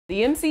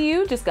The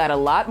MCU just got a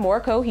lot more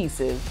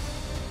cohesive.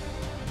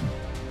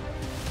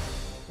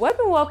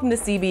 Welcome to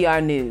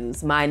CBR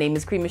News. My name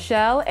is Cree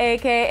Michelle,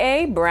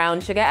 aka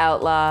Brown Sugar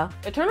Outlaw.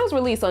 Eternals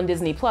release on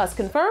Disney Plus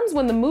confirms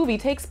when the movie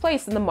takes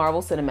place in the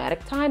Marvel Cinematic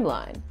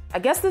Timeline. I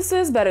guess this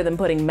is better than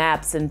putting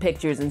maps and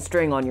pictures and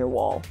string on your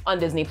wall. On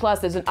Disney Plus,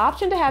 there's an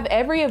option to have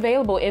every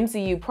available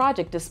MCU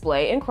project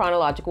display in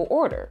chronological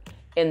order.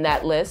 In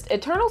that list,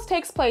 Eternals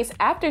takes place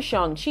after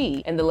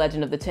Shang-Chi and the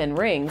Legend of the Ten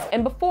Rings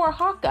and before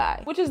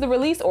Hawkeye, which is the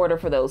release order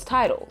for those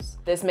titles.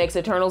 This makes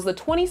Eternals the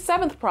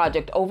 27th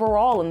project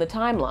overall in the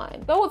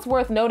timeline, though it's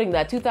worth noting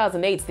that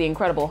 2008's The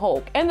Incredible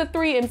Hulk and the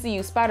 3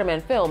 MCU Spider-Man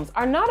films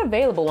are not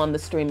available on the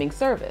streaming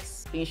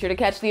service. Be sure to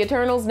catch the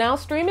Eternals now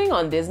streaming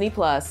on Disney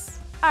Plus.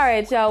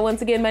 Alright y'all,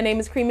 once again my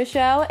name is Cree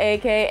Michelle,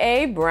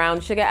 aka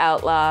Brown Sugar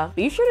Outlaw.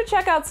 Be sure to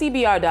check out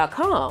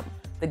CBR.com.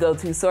 the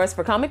go-to source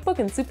for comic book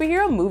and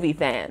superhero movie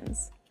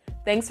fans.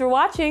 Thanks for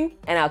watching,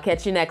 and I'll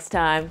catch you next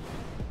time.